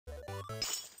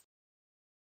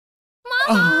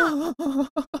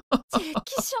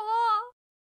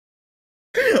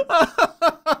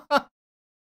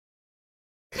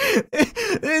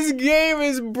This game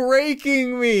is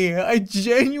breaking me. I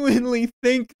genuinely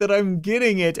think that I'm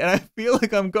getting it, and I feel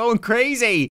like I'm going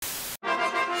crazy.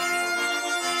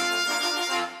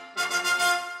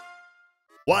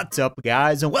 What's up,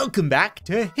 guys, and welcome back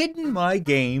to Hidden My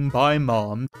Game by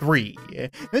Mom 3.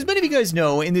 As many of you guys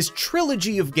know, in this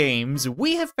trilogy of games,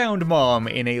 we have found Mom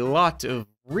in a lot of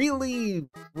really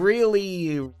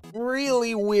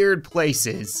weird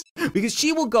places, because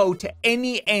she will go to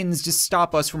any ends to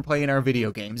stop us from playing our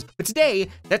video games. But today,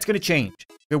 that's gonna change.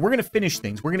 We're gonna finish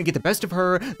things. We're gonna get the best of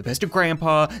her, the best of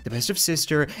Grandpa, the best of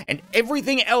Sister, and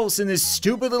everything else in this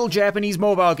stupid little Japanese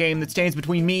mobile game that stands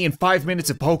between me and 5 minutes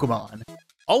of Pokemon.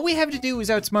 All we have to do is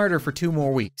outsmart her for 2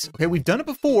 more weeks. Okay, we've done it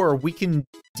before. We can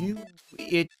do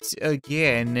it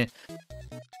again.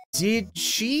 Did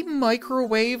she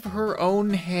microwave her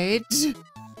own head?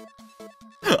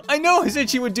 I know I said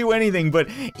she would do anything, but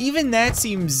even that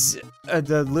seems a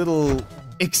little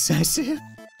excessive.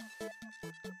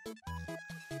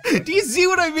 Do you see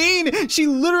what I mean? She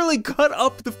literally cut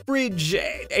up the fridge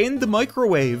and the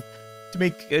microwave to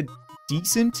make a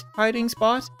decent hiding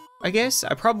spot, I guess.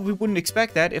 I probably wouldn't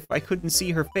expect that if I couldn't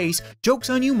see her face. Joke's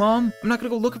on you, Mom. I'm not gonna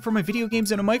go looking for my video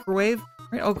games in a microwave.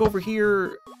 Right, I'll go over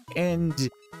here and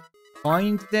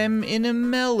find them in a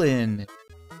melon.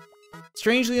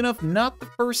 Strangely enough, not the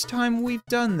first time we've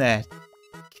done that.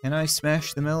 Can I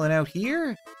smash the melon out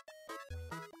here?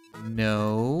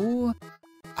 No.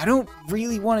 I don't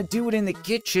really want to do it in the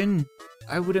kitchen.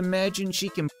 I would imagine she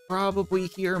can probably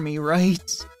hear me,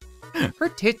 right? Her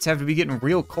tits have to be getting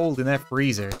real cold in that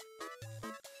freezer.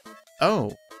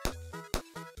 Oh.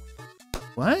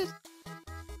 What?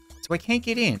 So I can't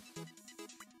get in.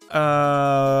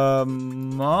 Mom,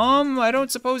 I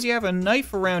don't suppose you have a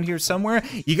knife around here somewhere.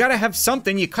 You gotta have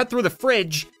something. You cut through the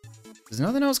fridge. There's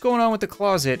nothing else going on with the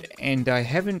closet, and I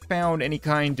haven't found any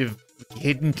kind of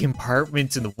hidden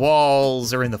compartments in the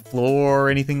walls or in the floor or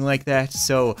anything like that,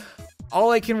 so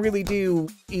all I can really do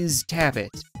is tap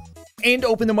it. And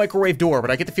open the microwave door,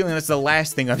 but I get the feeling that's the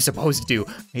last thing I'm supposed to do.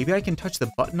 Maybe I can touch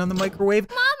the button on the microwave?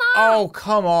 Mama! Oh,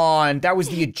 come on. That was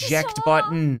the eject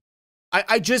button.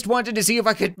 I just wanted to see if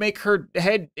I could make her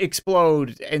head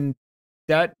explode, and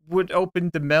that would open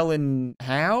the melon.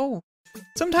 How?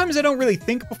 Sometimes I don't really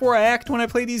think before I act when I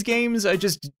play these games. I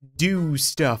just do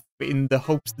stuff in the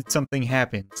hopes that something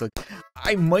happens. Like,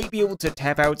 I might be able to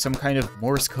tap out some kind of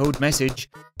Morse code message.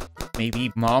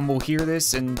 Maybe Mom will hear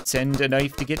this and send a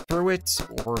knife to get through it,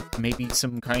 or maybe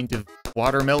some kind of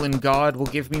watermelon god will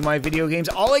give me my video games.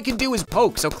 All I can do is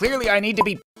poke, so clearly I need to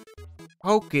be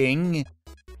poking.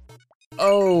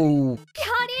 Okay.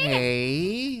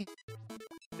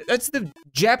 That's the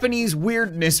Japanese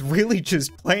weirdness really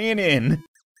just playing in.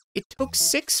 It took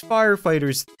 6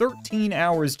 firefighters 13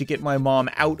 hours to get my mom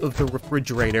out of the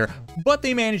refrigerator, but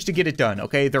they managed to get it done,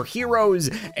 okay? They're heroes,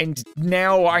 and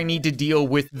now I need to deal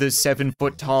with the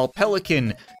 7-foot-tall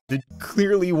pelican that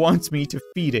clearly wants me to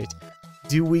feed it.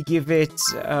 Do we give it,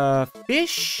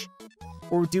 fish?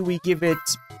 Or do we give it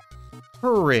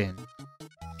purin?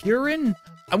 Purin?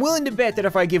 I'm willing to bet that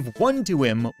if I give one to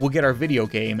him, we'll get our video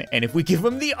game, and if we give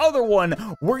him the other one,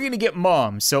 we're gonna get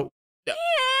Mom, so...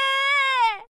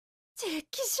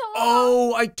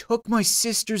 Oh, I took my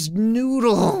sister's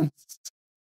noodles!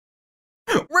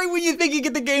 Right when you think you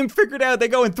get the game figured out, they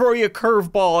go and throw you a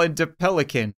curveball into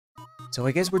Pelican. So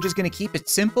I guess we're just gonna keep it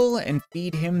simple and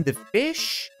feed him the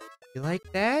fish? You like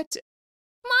that?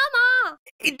 Mama!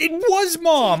 It was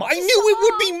Mom! I knew it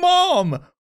would be Mom!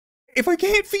 If I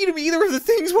can't feed him either of the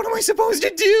things, what am I supposed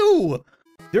to do?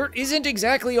 There isn't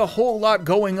exactly a whole lot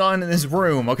going on in this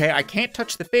room, okay? I can't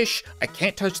touch the fish, I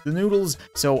can't touch the noodles,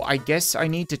 so I guess I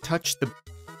need to touch the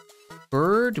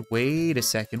bird. Wait a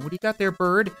second, what do you got there,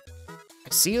 bird? I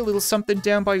see a little something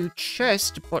down by your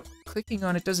chest, but clicking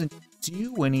on it doesn't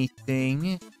do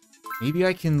anything. Maybe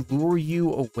I can lure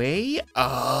you away?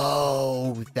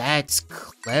 Oh, that's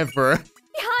clever.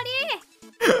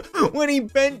 When he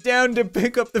bent down to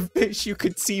pick up the fish, you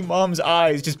could see Mom's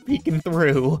eyes just peeking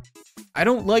through. I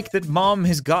don't like that Mom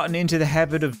has gotten into the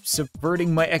habit of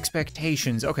subverting my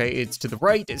expectations. Okay, it's to the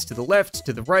right, it's to the left,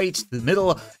 to the right, to the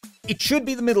middle. It should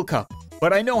be the middle cup,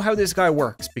 but I know how this guy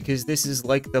works because this is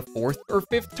like the 4th or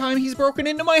 5th time he's broken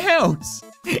into my house.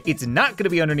 It's not gonna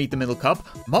be underneath the middle cup.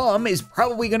 Mom is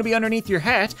probably gonna be underneath your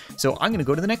hat, so I'm gonna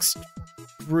go to the next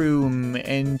room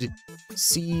and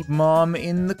see Mom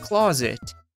in the closet.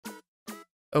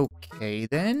 Okay,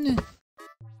 then.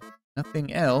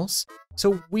 Nothing else.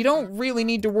 So we don't really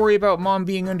need to worry about Mom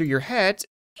being under your hat.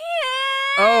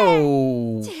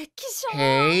 Okay.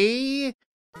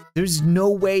 There's no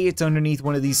way it's underneath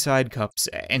one of these side cups,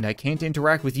 and I can't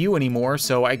interact with you anymore,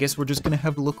 so I guess we're just gonna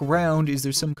have to look around. Is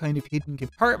there some kind of hidden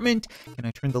compartment? Can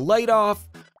I turn the light off?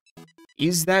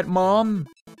 Is that Mom?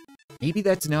 Maybe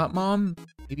that's not Mom.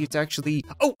 Maybe it's actually,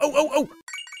 oh!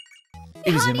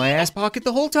 It was in my ass pocket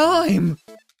the whole time.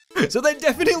 So that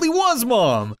definitely was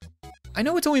Mom. I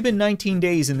know it's only been 19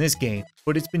 days in this game,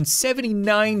 but it's been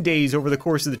 79 days over the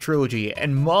course of the trilogy,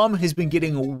 and Mom has been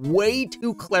getting way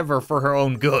too clever for her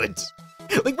own good.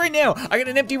 Like right now, I got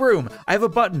an empty room, I have a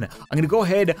button. I'm gonna go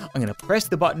ahead, I'm gonna press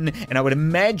the button, and I would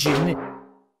imagine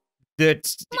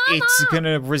that it's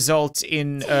gonna result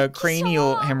in a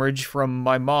cranial hemorrhage from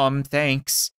my mom,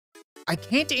 thanks. I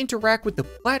can't interact with the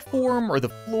platform or the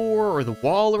floor or the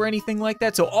wall or anything like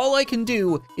that, so all I can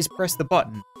do is press the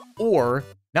button, or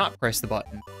not press the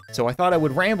button. So I thought I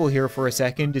would ramble here for a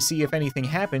second to see if anything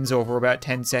happens over about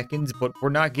 10 seconds, but we're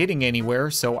not getting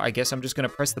anywhere, so I guess I'm just gonna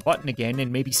press the button again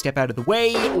and maybe step out of the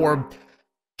way, or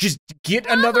just get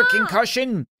another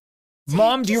concussion.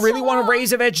 Mom, do you really want to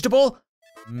raise a vegetable?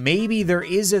 Maybe there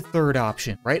is a third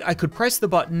option, right? I could press the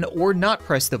button or not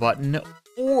press the button,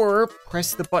 or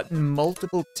press the button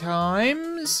multiple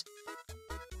times?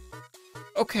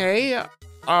 Okay,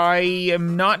 I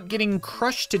am not getting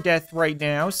crushed to death right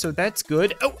now, so that's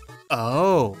good.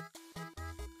 Oh.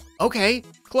 Okay,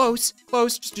 close.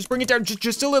 Just bring it down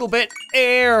just a little bit.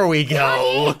 There we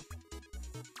go.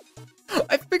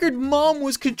 I figured Mom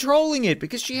was controlling it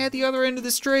because she had the other end of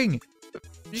the string.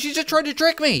 She just tried to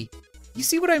trick me. You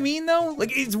see what I mean, though?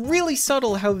 Like, it's really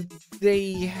subtle how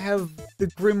they have the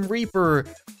Grim Reaper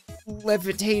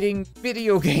levitating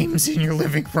video games in your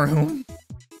living room.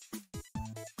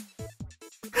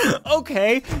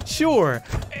 Okay, sure.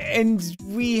 And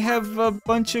we have a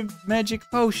bunch of magic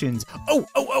potions. Oh!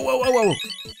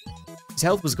 His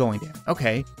health was going down.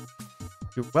 Okay.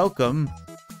 You're welcome.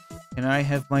 Can I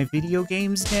have my video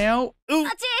games now? Ooh,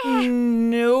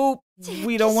 nope.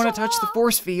 We don't want to touch the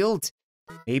force field.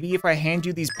 Maybe if I hand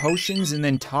you these potions and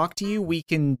then talk to you, we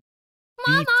can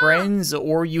be friends,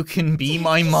 or you can be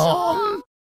my mom.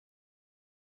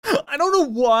 I don't know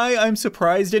why I'm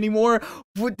surprised anymore,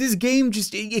 but this game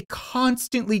just, it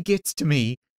constantly gets to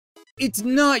me. It's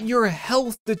not your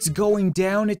health that's going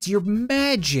down, it's your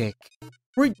magic.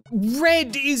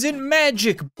 Red isn't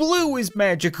magic, blue is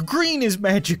magic, green is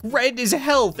magic, red is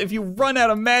health. If you run out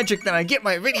of magic, then I get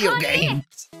my video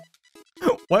games.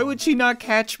 Why would she not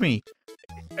catch me?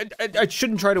 I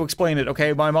shouldn't try to explain it,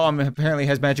 okay? My mom apparently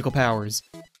has magical powers.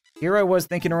 Here I was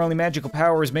thinking her only magical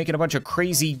power is making a bunch of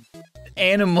crazy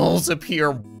animals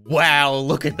appear. Wow,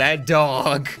 look at that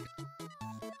dog.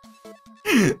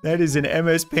 That is an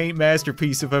MS Paint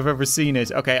masterpiece if I've ever seen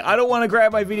it. Okay, I don't want to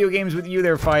grab my video games with you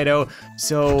there, Fido,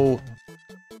 so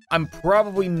I'm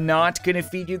probably not gonna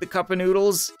feed you the cup of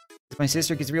noodles. If my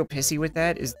sister gets real pissy with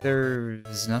that,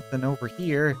 there's nothing over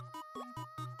here.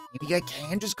 Maybe I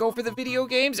can just go for the video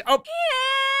games? Oh,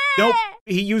 nope,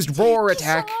 he used roar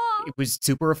attack. It was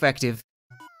super effective.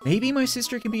 Maybe my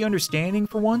sister can be understanding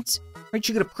for once? Right,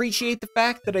 she could appreciate the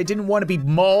fact that I didn't want to be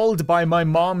mauled by my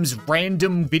mom's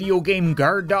random video game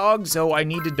guard dog, so I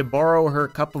needed to borrow her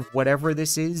cup of whatever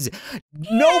this is.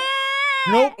 Nope,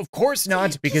 of course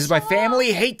not, because my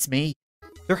family hates me.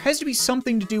 There has to be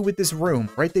something to do with this room,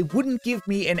 right? They wouldn't give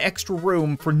me an extra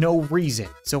room for no reason.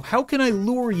 So how can I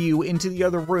lure you into the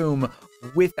other room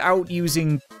without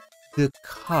using the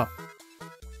cup?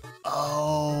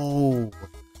 Oh.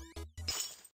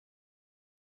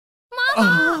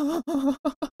 Mama!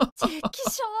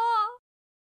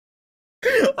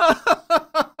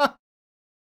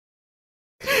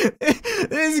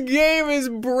 This game is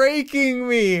breaking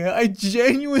me. I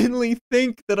genuinely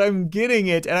think that I'm getting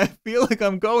it, and I feel like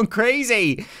I'm going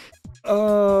crazy.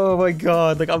 Oh my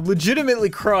god, like I'm legitimately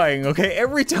crying, okay?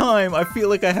 Every time I feel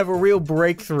like I have a real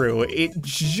breakthrough, it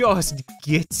just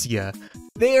gets ya.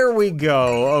 There we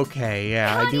go. Okay,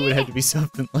 yeah, I knew it had to be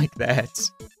something like that.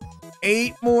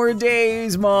 8 more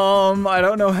days, Mom. I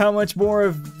don't know how much more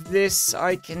of this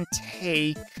I can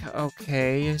take.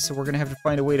 Okay, so we're gonna have to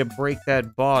find a way to break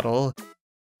that bottle.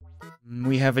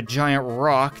 We have a giant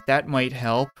rock. That might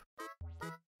help.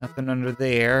 Nothing under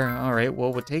there. All right,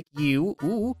 well, we'll take you.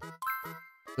 Ooh.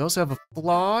 We also have a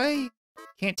fly.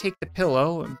 Can't take the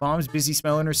pillow. Mom's busy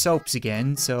smelling her soaps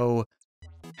again, so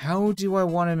how do I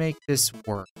want to make this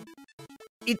work?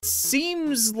 It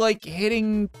seems like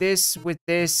hitting this with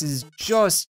this is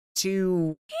just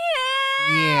too...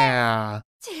 Yeah.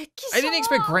 I didn't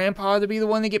expect Grandpa to be the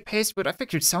one to get pissed, but I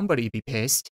figured somebody'd be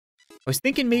pissed. was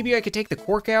thinking maybe I could take the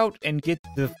cork out and get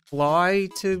the fly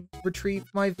to retrieve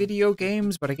my video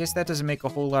games, but I guess that doesn't make a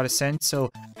whole lot of sense. So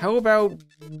how about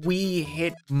we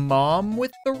hit Mom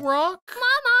with the rock?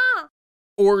 Mama!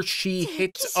 Or she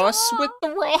hits us with the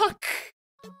rock?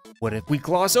 What if we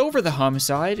gloss over the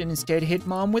homicide and instead hit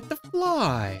Mom with the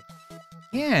fly?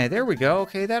 Yeah, there we go.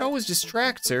 Okay, that always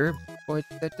distracts her, but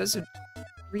that doesn't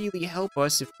really help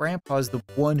us if Grandpa's the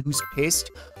one who's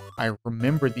pissed. I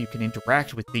remember that you can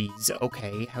interact with these.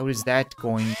 Okay, how is that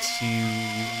going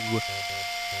to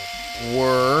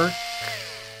work?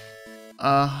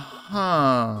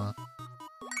 Uh-huh.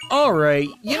 Alright,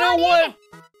 you know what?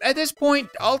 At this point,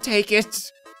 I'll take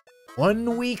it.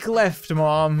 1 week left,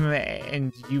 Mom,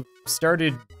 and you've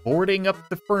started boarding up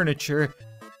the furniture.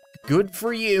 Good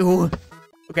for you.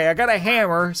 Okay, I got a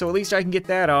hammer, so at least I can get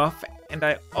that off. And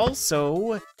I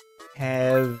also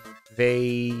have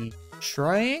a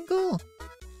triangle?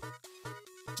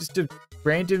 Just a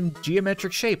random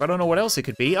geometric shape. I don't know what else it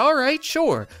could be. All right,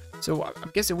 sure. So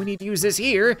I'm guessing we need to use this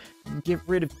here and get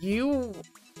rid of you.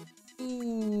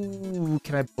 Ooh,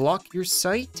 can I block your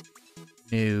sight?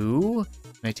 No.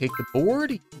 Can I take the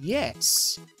board?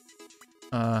 Yes.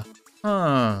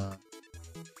 Uh-huh.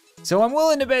 So I'm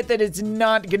willing to bet that it's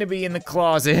not gonna be in the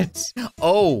closet.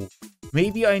 Oh,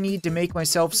 maybe I need to make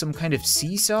myself some kind of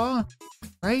seesaw,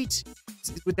 right?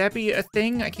 Would that be a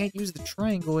thing? I can't use the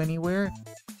triangle anywhere.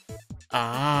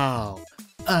 Oh,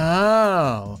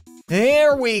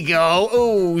 there we go.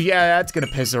 Oh, yeah, that's gonna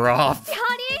piss her off.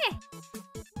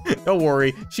 Don't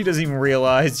worry, she doesn't even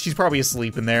realize. She's probably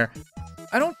asleep in there.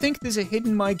 I don't think there's a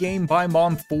Hidden My Game by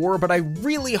Mom 4, but I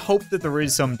really hope that there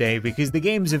is someday, because the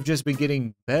games have just been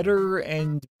getting better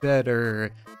and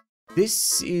better.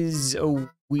 This is a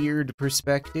weird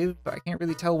perspective. I can't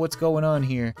really tell what's going on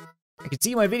here. I can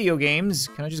see my video games.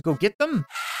 Can I just go get them?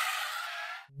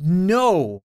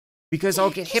 No, because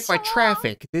I'll get hit by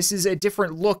traffic. This is a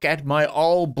different look at my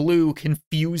all-blue,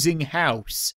 confusing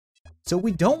house. So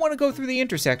we don't want to go through the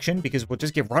intersection because we'll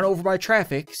just get run over by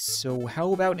traffic. So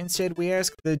how about instead we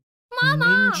ask the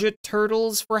Ninja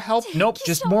Turtles for help? Nope,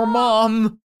 just more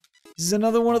Mom. This is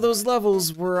another one of those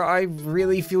levels where I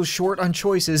really feel short on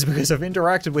choices because I've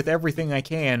interacted with everything I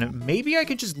can. Maybe I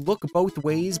could just look both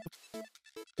ways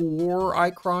before I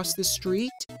cross the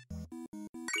street?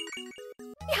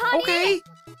 Okay,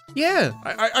 yeah,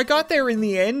 I got there in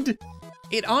the end.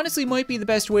 It honestly might be the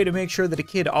best way to make sure that a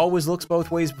kid always looks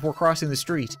both ways before crossing the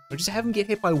street. Or just have them get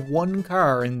hit by one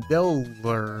car and they'll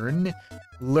learn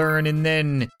and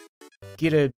then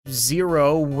get a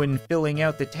 0 when filling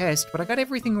out the test, but I got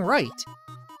everything right.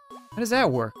 How does that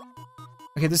work?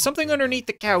 Okay, there's something underneath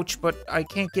the couch, but I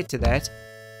can't get to that.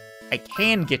 I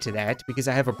can get to that because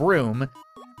I have a broom.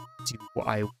 Do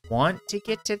I want to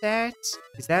get to that?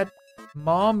 Is that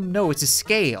Mom? No, it's a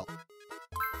scale.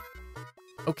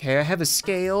 Okay, I have a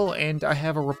scale, and I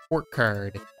have a report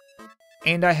card.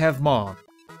 And I have Mom.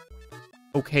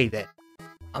 Okay, then.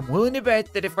 I'm willing to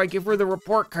bet that if I give her the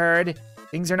report card,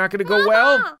 things are not gonna go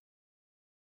well.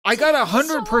 I got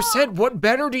 100%, what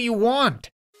better do you want?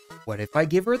 What if I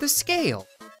give her the scale?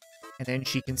 And then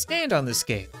she can stand on the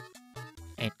scale.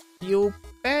 And feel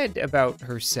bad about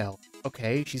herself.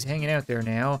 Okay, she's hanging out there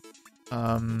now.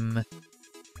 I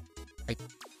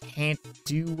can't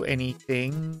do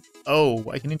anything. Oh,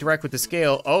 I can interact with the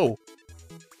scale. Oh.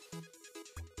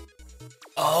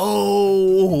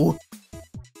 Oh!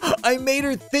 I made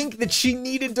her think that she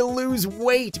needed to lose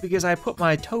weight because I put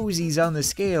my toesies on the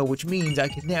scale, which means I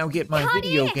can now get my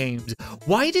video games.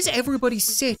 Why does everybody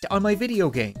sit on my video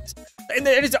games? And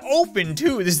it's open,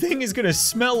 too. This thing is gonna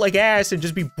smell like ass and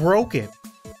just be broken.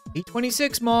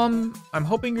 8:26, Mom. I'm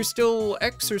hoping you're still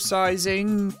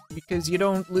exercising because you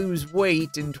don't lose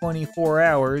weight in 24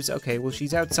 hours. Okay, well,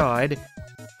 she's outside.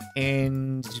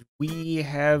 And we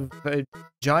have a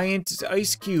giant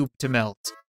ice cube to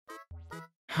melt.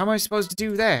 How am I supposed to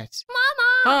do that?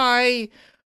 Mama! Hi!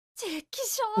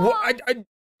 Well,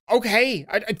 okay,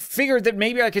 I figured that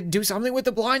maybe I could do something with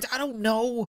the blinds. I don't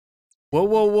know.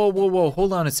 Whoa.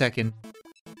 Hold on a second.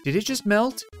 Did it just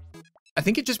melt? I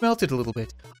think it just melted a little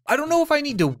bit. I don't know if I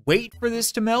need to wait for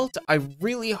this to melt. I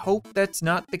really hope that's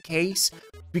not the case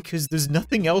because there's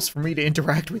nothing else for me to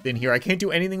interact with in here. I can't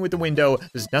do anything with the window.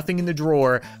 There's nothing in the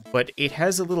drawer, but it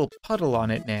has a little puddle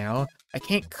on it now. I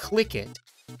can't click it.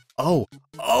 Oh,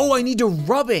 I need to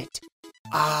rub it.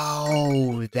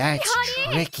 Oh, that's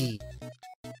tricky.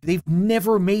 They've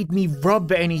never made me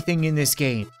rub anything in this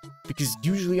game because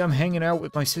usually I'm hanging out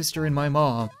with my sister and my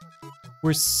mom.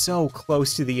 We're so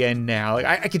close to the end now.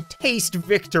 I can taste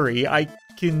victory. I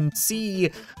can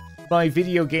see my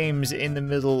video games in the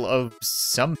middle of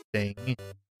something.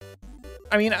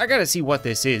 I mean, I gotta see what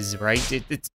this is, right?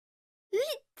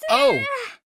 Oh,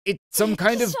 it's some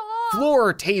kind of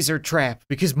floor taser trap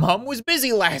because Mom was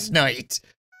busy last night.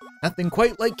 Nothing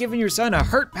quite like giving your son a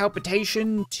heart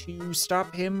palpitation to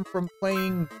stop him from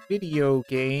playing video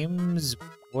games.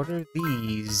 What are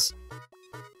these?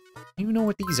 I don't even know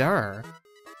what these are.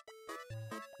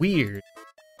 Weird.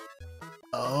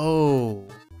 Oh,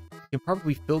 you can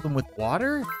probably fill them with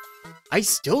water? I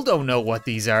still don't know what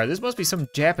these are. This must be some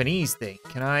Japanese thing.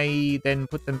 Can I then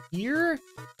put them here?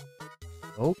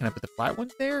 Oh, can I put the flat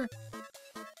ones there?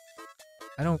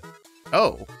 I don't...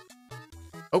 Oh.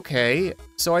 Okay,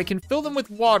 so I can fill them with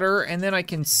water and then I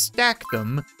can stack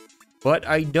them, but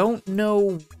I don't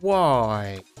know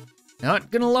why.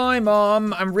 Not gonna lie,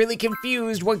 Mom, I'm really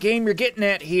confused what game you're getting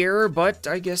at here, but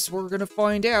I guess we're gonna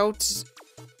find out.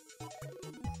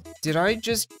 Did I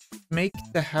just make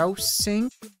the house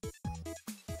sink?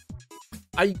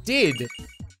 I did.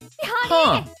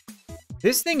 Huh.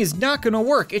 This thing is not gonna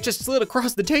work. It just slid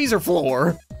across the taser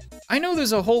floor. I know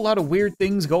there's a whole lot of weird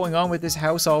things going on with this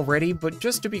house already, but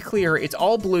just to be clear, it's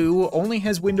all blue, only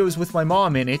has windows with my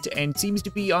mom in it, and seems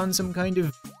to be on some kind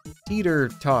of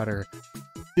teeter-totter.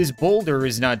 This boulder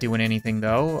is not doing anything,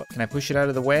 though. Can I push it out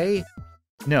of the way?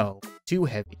 No, too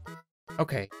heavy.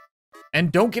 Okay. And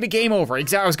don't get a game over.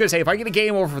 Exactly, I was gonna say, if I get a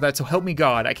game over for that, so help me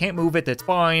God. I can't move it, that's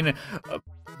fine.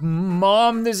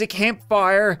 Mom, there's a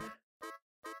campfire.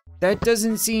 That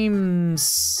doesn't seem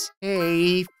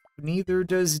safe. Neither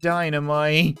does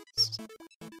dynamite.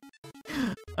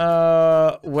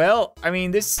 Well, I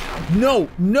mean, this... No,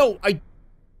 Mama!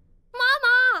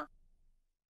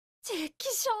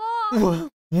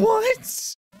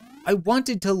 What? I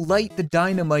wanted to light the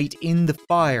dynamite in the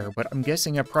fire, but I'm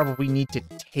guessing I probably need to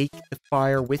take the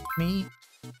fire with me.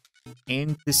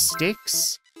 And the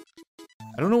sticks?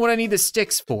 I don't know what I need the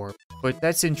sticks for, but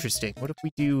that's interesting. What if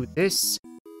we do this,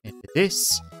 and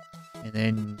this, and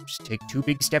then just take 2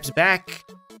 big steps back?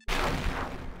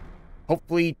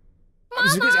 Hopefully...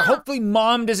 Hopefully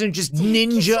Mom doesn't just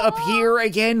ninja appear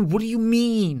again. What do you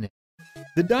mean?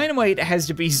 The dynamite has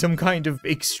to be some kind of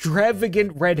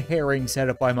extravagant red herring set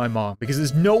up by my mom, because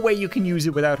there's no way you can use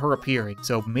it without her appearing.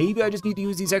 So maybe I just need to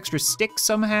use these extra sticks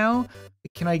somehow?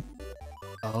 Can I...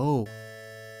 Oh.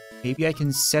 Maybe I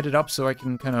can set it up so I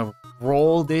can kind of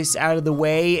roll this out of the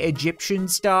way Egyptian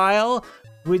style?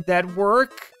 Would that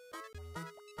work?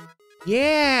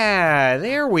 Yeah,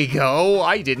 there we go.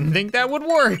 I didn't think that would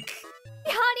work.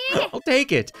 I'll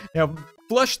take it. Now,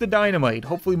 flush the dynamite.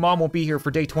 Hopefully Mom won't be here for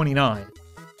day 29.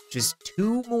 Just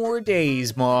 2 more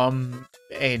days, Mom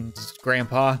and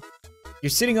Grandpa. You're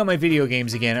sitting on my video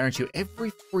games again, aren't you?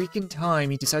 Every freaking time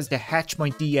he decides to hatch my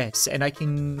DS, and I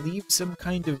can leave some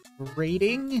kind of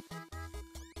rating?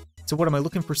 So what, am I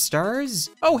looking for stars?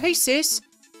 Oh, hey, sis.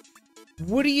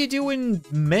 What are you doing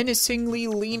menacingly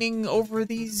leaning over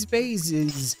these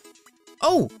vases?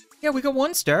 Oh, yeah, we got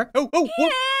 1 star. Oh,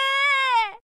 what?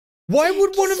 Why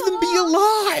would one of them be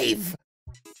alive?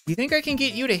 You think I can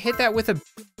get you to hit that with a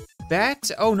bat?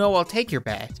 Oh no, I'll take your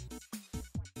bat.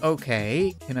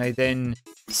 Okay, can I then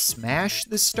smash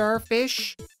the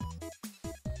starfish?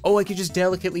 Oh, I could just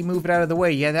delicately move it out of the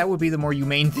way. Yeah, that would be the more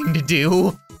humane thing to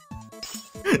do.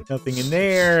 Nothing in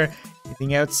there.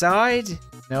 Anything outside?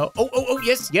 No. Oh,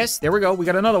 yes, there we go. We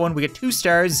got another one. We got 2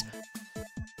 stars.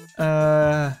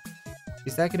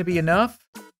 Is that gonna be enough?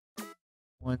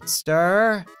 1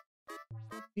 star.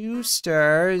 2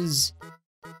 stars.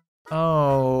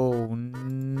 Oh,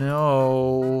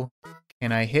 no.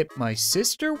 Can I hit my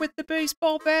sister with the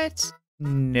baseball bat?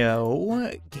 No.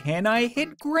 Can I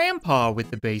hit Grandpa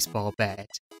with the baseball bat?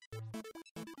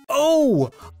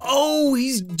 Oh,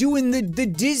 he's doing the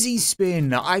dizzy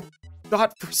spin. I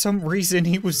thought for some reason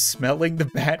he was smelling the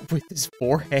bat with his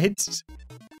forehead.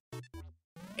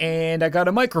 And I got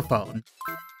a microphone.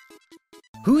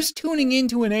 Who's tuning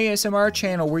into an ASMR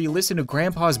channel where you listen to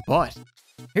Grandpa's butt?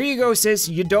 Here you go, sis.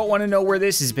 You don't want to know where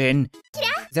this has been.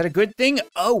 Is that a good thing?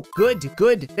 Oh, good.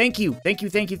 Thank you.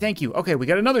 Okay, we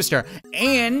got another star.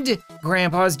 And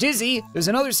Grandpa's dizzy. There's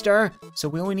another star. So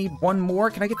we only need 1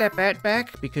 more. Can I get that bat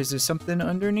back? Because there's something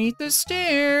underneath the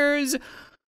stairs.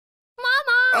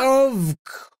 Mama! Of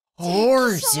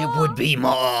course it would be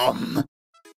Mom.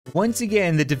 Once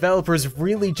again, the developers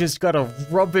really just gotta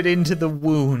rub it into the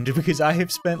wound because I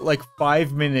have spent like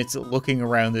 5 minutes looking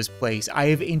around this place. I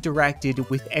have interacted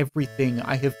with everything.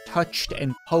 I have touched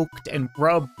and poked and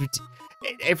rubbed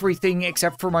everything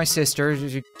except for my sister.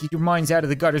 Get your minds out of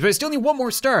the gutters. But I still need 1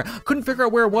 more star. Couldn't figure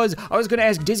out where it was. I was gonna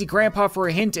ask Dizzy Grandpa for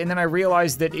a hint and then I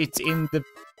realized that it's in the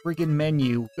friggin'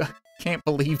 menu. Can't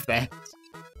believe that.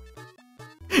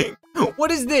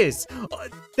 What is this?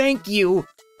 Thank you.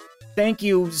 Thank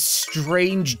you,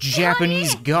 strange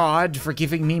Japanese god, for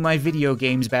giving me my video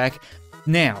games back.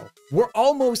 Now, we're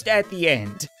almost at the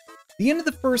end. The end of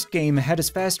the first game had us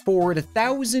fast forward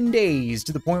 1,000 days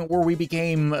to the point where we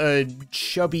became a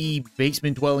chubby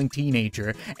basement-dwelling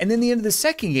teenager. And then the end of the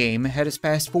second game had us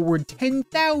fast forward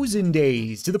 10,000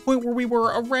 days to the point where we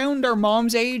were around our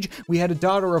mom's age. We had a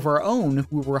daughter of our own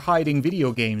who we were hiding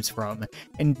video games from.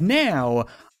 And now,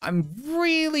 I'm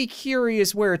really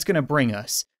curious where it's gonna bring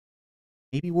us.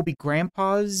 Maybe we'll be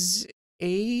Grandpa's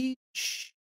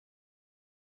age?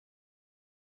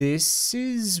 This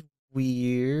is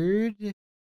weird.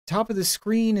 Top of the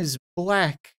screen is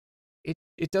black.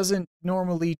 It doesn't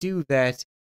normally do that.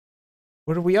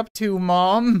 What are we up to,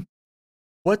 Mom?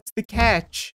 What's the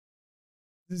catch?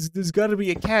 There's gotta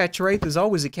be a catch, right? There's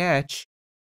always a catch.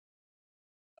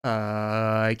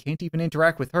 I can't even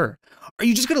interact with her. Are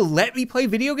you just gonna let me play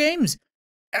video games?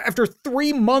 After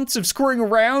 3 months of screwing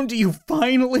around, do you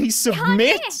finally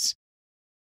submit?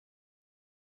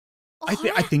 I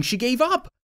think she gave up.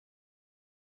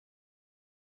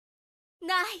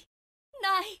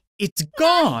 It's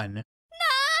gone.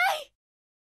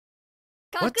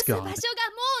 What's gone?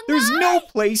 There's no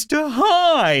place to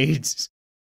hide.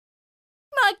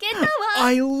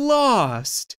 I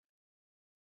lost.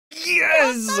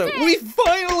 Yes! We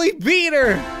finally beat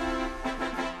her!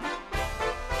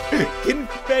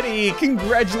 Confetti,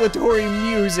 congratulatory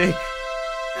music.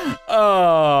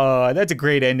 Oh, that's a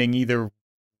great ending either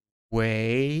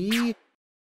way.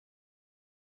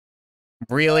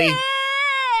 Really?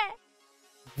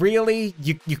 Really?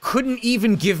 You couldn't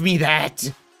even give me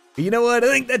that? You know what? I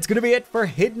think that's gonna be it for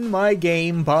Hidden My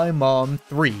Game by Mom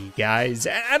 3, guys.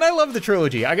 And I love the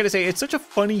trilogy. I gotta say, it's such a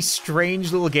funny,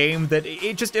 strange little game that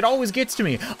it always gets to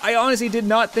me. I honestly did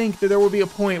not think that there would be a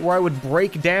point where I would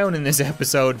break down in this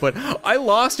episode, but I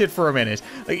lost it for a minute.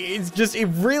 Like, it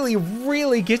really,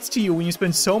 really gets to you when you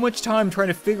spend so much time trying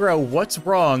to figure out what's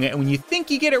wrong, and when you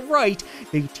think you get it right,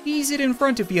 they tease it in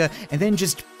front of you, and then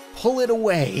just pull it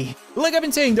away. Like I've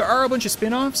been saying, there are a bunch of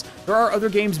spin-offs. There are other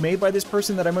games made by this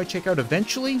person that I might check out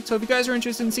eventually. So if you guys are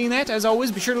interested in seeing that, as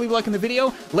always, be sure to leave a like in the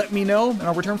video. Let me know, and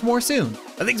I'll return for more soon.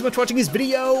 Thanks so much for watching this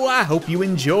video. I hope you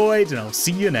enjoyed, and I'll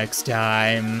see you next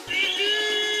time.